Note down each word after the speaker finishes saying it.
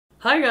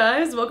Hi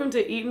guys, welcome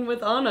to Eatin'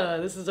 with Anna.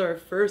 This is our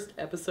first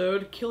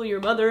episode, Kill Your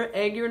Mother,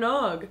 Egg Your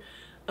Nog.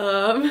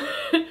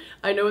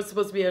 I know it's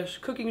supposed to be a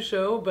cooking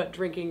show, but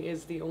drinking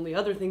is the only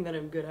other thing that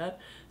I'm good at.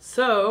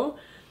 So,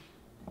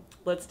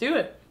 let's do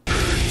it.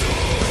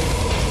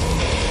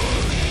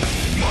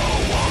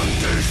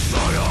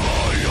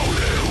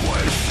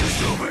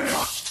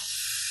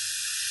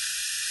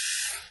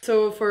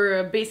 So for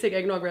a basic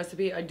eggnog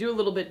recipe, I do a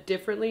little bit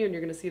differently, and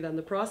you're going to see that in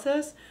the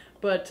process.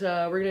 But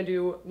we're going to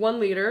do 1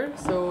 liter,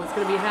 so it's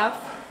going to be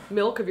half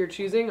milk of your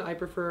choosing. I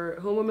prefer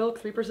Homo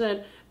milk,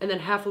 3%, and then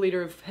half a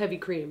liter of heavy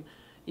cream.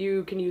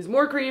 You can use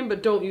more cream,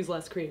 but don't use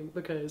less cream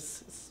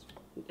because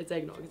it's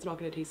eggnog. It's not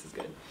going to taste as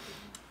good.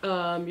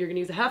 You're going to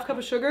use a half cup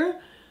of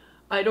sugar.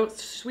 I don't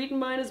sweeten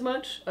mine as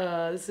much.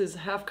 This is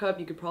half cup.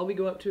 You could probably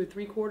go up to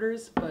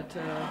 3/4, but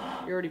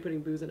you're already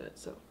putting booze in it,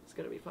 so it's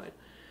going to be fine.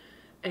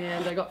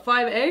 And I got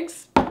 5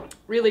 eggs.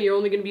 Really, you're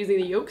only going to be using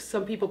the yolks.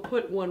 Some people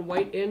put 1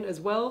 white in as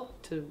well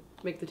to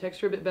make the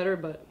texture a bit better,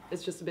 but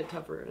it's just a bit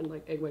tougher, and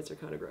like egg whites are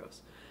kind of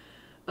gross.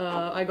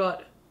 I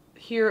got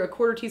here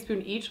 1/4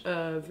 teaspoon each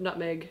of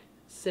nutmeg,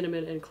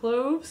 cinnamon, and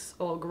cloves,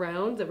 all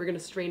ground, that we're going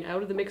to strain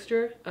out of the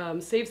mixture.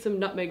 Save some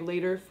nutmeg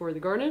later for the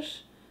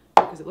garnish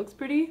because it looks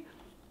pretty.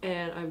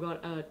 And I've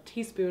got a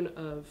teaspoon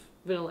of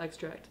vanilla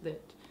extract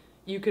that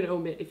you can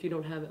omit if you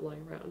don't have it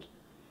lying around.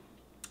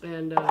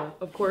 And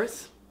of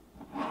course,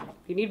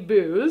 you need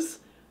booze.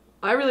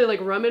 I really like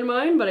rum in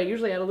mine, but I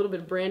usually add a little bit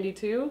of brandy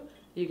too.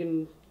 You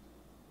can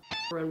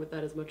run with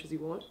that as much as you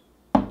want.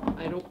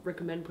 I don't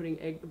recommend putting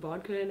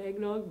vodka in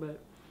eggnog, but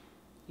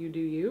you do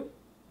you.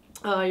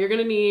 You're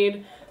gonna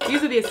need,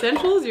 these are the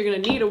essentials. You're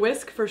gonna need a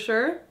whisk for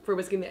sure, for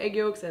whisking the egg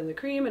yolks and the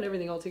cream and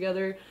everything all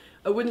together.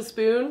 A wooden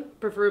spoon,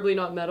 preferably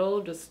not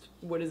metal, just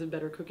wood is a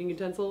better cooking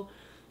utensil.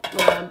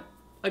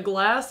 A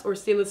glass or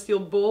stainless steel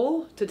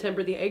bowl to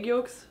temper the egg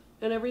yolks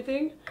and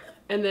everything.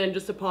 And then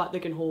just a pot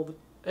that can hold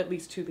at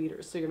least 2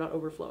 liters, so you're not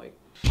overflowing.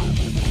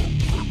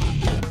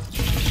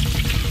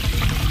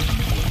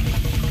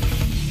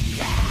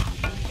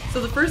 So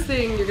the first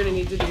thing you're gonna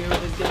need to do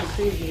is get the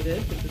cream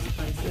heated with the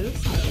spices.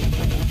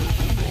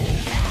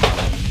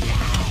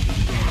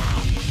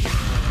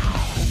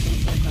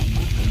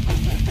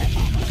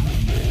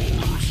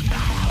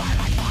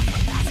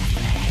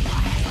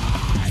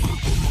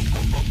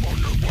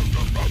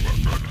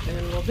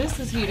 And while this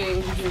is heating,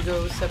 you can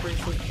go separate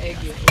some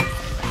egg yolks.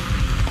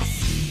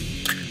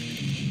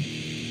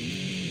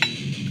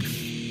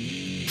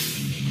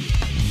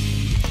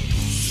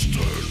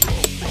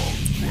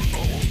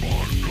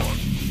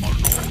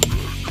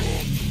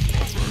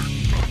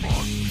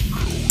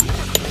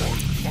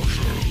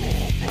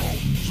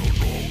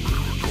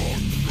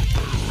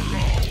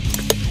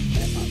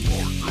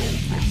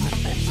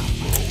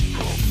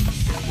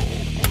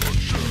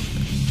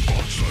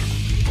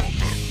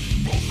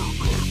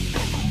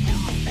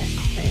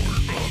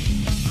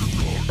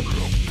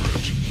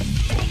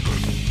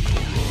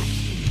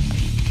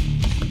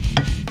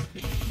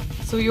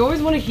 So you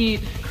always want to heat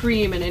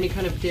cream and any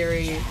kind of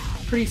dairy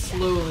pretty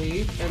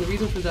slowly, and the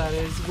reason for that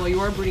is while you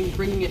are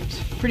bringing it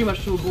pretty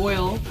much to a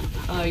boil,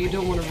 you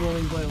don't want a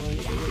rolling boil or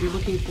anything. What you're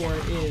looking for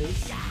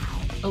is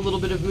a little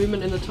bit of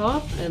movement in the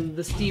top and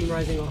the steam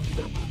rising off of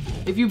it.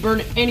 If you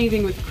burn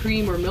anything with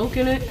cream or milk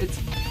in it,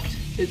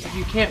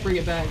 you can't bring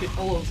it back.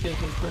 All of it's going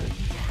to taste burnt.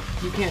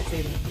 You can't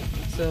save it.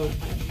 So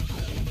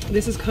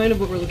this is kind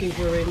of what we're looking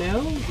for right now.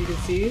 As you can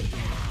see,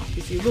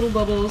 you see little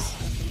bubbles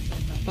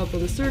up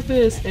on the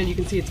surface, and you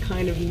can see it's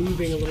kind of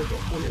moving a little bit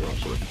when you're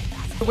watching it.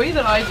 The way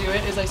that I do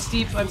it is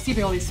I'm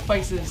steeping all these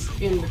spices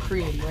in the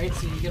cream, right?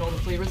 So you get all the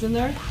flavors in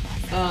there,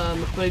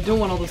 but I don't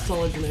want all those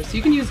solids in there. So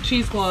you can use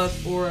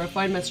cheesecloth or a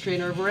fine mesh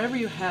strainer, wherever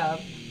you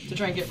have, to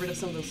try and get rid of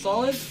some of those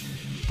solids.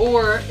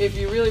 Or if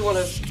you really want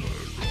to,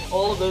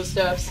 all of those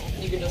steps,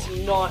 you can just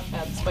not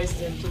add the spices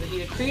into the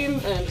heated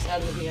cream and just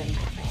add them at the end.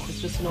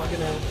 It's just not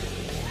going to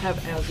have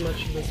as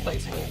much of the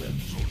spice flavor.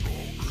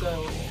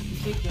 So you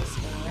take this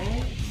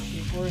guy,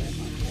 you pour it into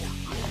the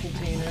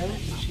container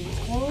with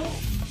cheesecloth.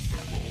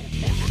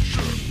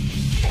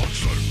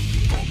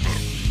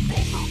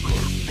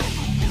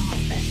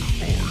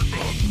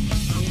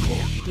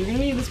 You're going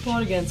to need this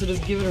pot again, so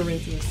just give it a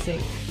rinse in the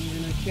sink. You're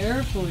going to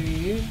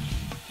carefully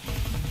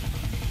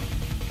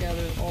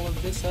gather all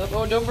of this up.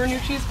 Oh, don't burn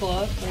your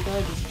cheesecloth like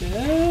I just did.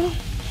 And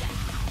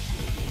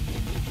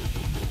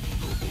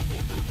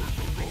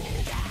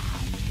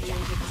then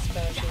take the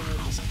spatula and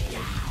just kind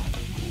of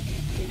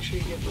make sure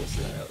you get most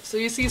of that out. So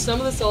you see some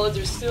of the solids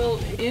are still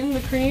in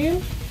the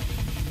cream,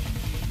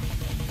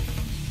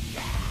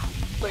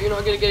 but you're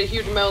not going to get a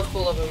huge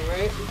mouthful of them,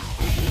 right?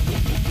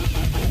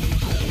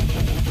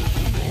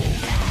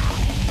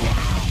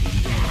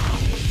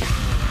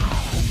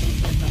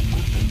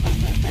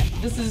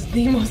 This is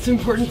the most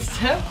important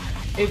step.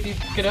 If you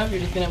pick it up,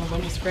 you're just going to have a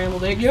bunch of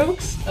scrambled egg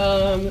yolks.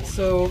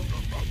 So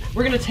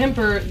we're going to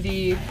temper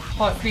the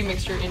hot cream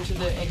mixture into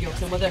the egg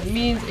yolks. And what that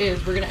means is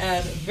we're going to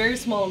add a very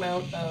small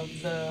amount of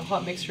the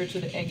hot mixture to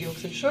the egg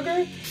yolks and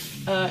sugar.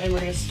 And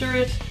we're going to stir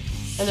it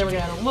And then we're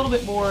gonna add a little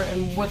bit more,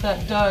 and what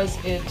that does,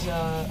 it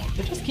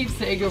just keeps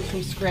the egg yolk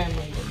from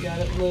scrambling. If you add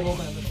it little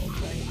by little,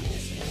 right?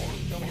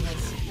 So don't have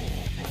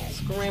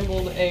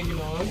scrambled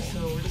eggnog.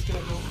 So we're just gonna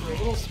go for a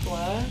little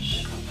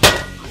splash.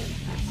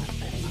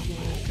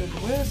 Good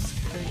whisk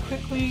very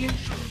quickly.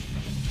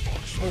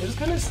 And it just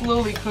kind of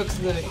slowly cooks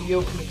the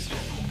yolk mixture.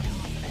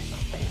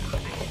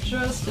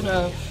 Just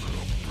enough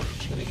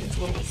that it gets a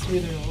little bit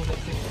smoother and a little bit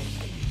thicker.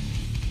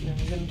 Now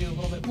we're gonna do a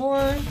little bit more.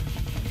 And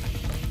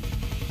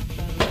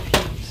repeat.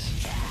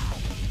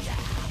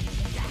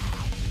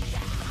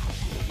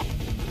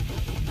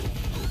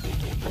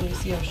 And you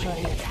see how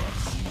shiny it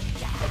gets.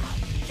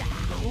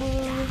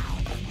 More.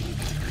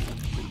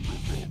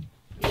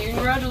 You can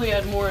gradually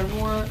add more and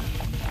more.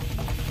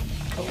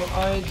 But what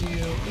I do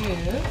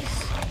is,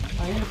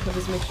 I'm going to put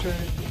this mixture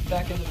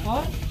back in the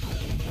pot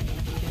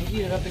and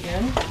heat it up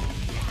again.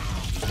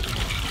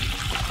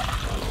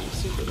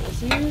 Super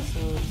messy, so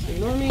just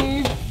ignore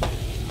me.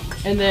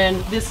 And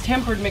then this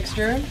tempered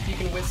mixture, you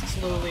can whisk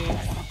slowly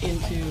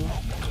into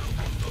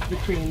the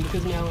cream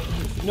because now it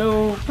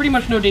has pretty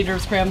much no danger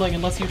of scrambling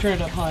unless you turn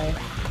it up high.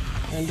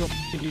 And don't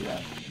do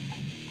that.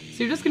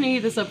 So you're just going to heat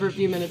this up for a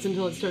few minutes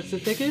until it starts to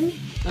thicken.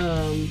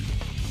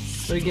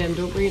 But again,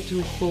 don't bring it to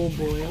a full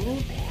boil.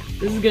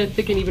 This is going to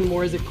thicken even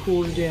more as it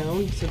cools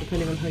down, so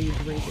depending on how you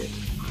drink it.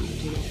 You can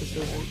take off the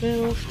stove right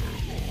now,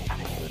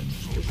 but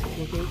this is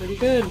looking pretty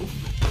good.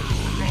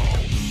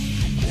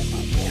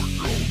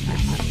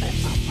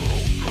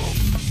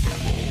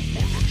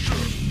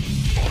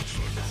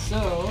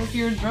 So, if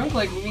you're drunk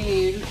like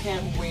me who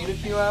can't wait a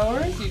few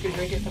hours, you can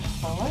drink it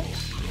hot,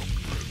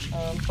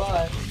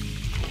 but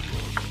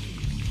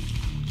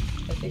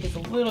I think it's a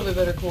little bit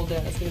better cooled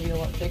down. It's going to be a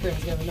lot thicker and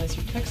it's going to have a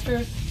nicer texture.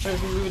 I'm just going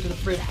to move it to the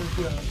fridge for a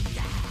few hours.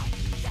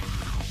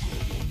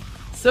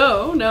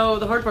 So, now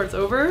the hard part's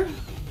over.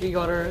 We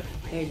got our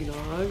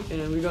eggnog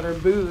and we got our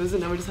booze,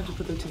 and now we just have to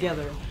put them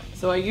together.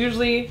 So I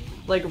usually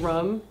like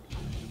rum,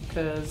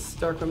 because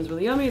dark rum is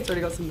really yummy. It's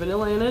already got some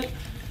vanilla in it.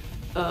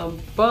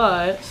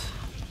 But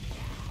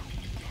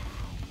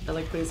I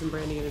like putting some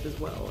brandy in it as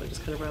well. It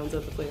just kind of rounds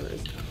out the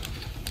flavors.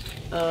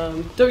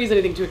 Don't use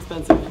anything too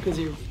expensive because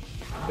you're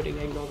putting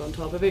eggnog on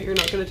top of it. You're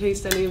not going to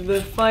taste any of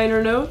the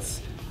finer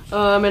notes.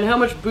 And how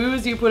much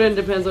booze you put in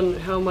depends on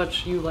how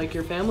much you like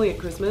your family at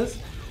Christmas.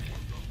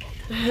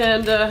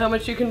 And how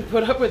much you can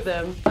put up with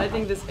them. I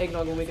think this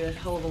eggnog will make it a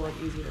hell of a lot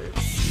easier.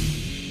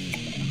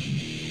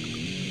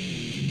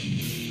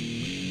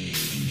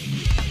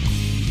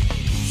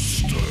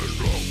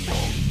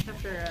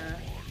 After a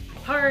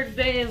hard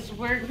day's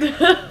work.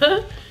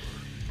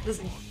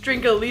 Just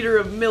drink a liter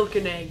of milk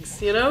and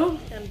eggs, you know?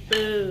 And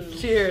booze.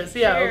 Cheers.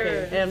 Yeah,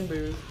 Cheers. okay. And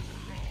booze.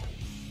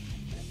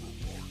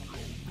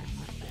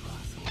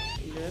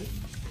 Good?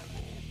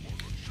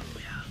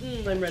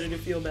 I'm ready to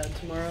feel bad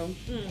tomorrow.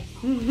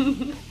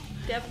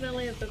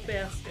 Definitely the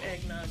best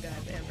eggnog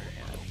I've ever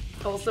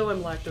had. Also,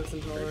 I'm lactose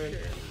intolerant.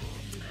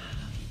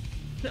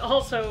 Sure.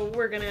 Also,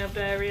 we're gonna have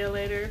diarrhea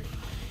later.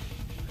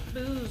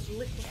 Booze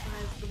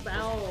liquefies the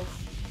bowels.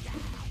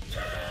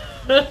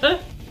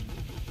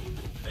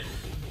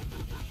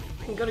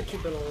 You gotta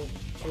keep it all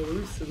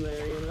loose in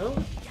there, you know?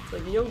 It's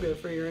like yoga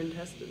for your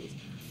intestines.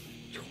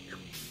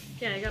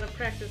 Yeah, you gotta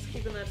practice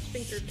keeping that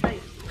sphincter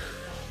tight.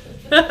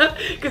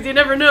 Because you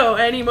never know,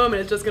 at any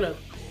moment it's just gonna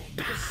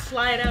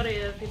slide out of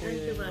you if you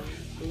drink too much.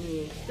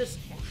 Mm.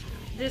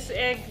 This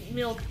egg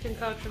milk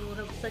concoction will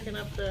help thicken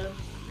up the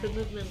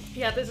movement.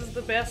 Yeah, this is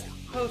the best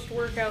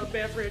post-workout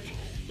beverage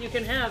you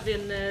can have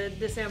in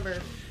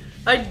December.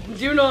 I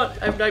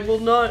will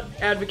not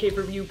advocate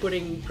for you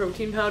putting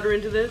protein powder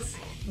into this,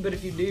 but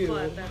if you do.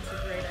 But that's a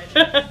great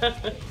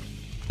idea.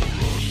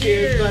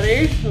 Cheers,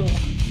 buddy.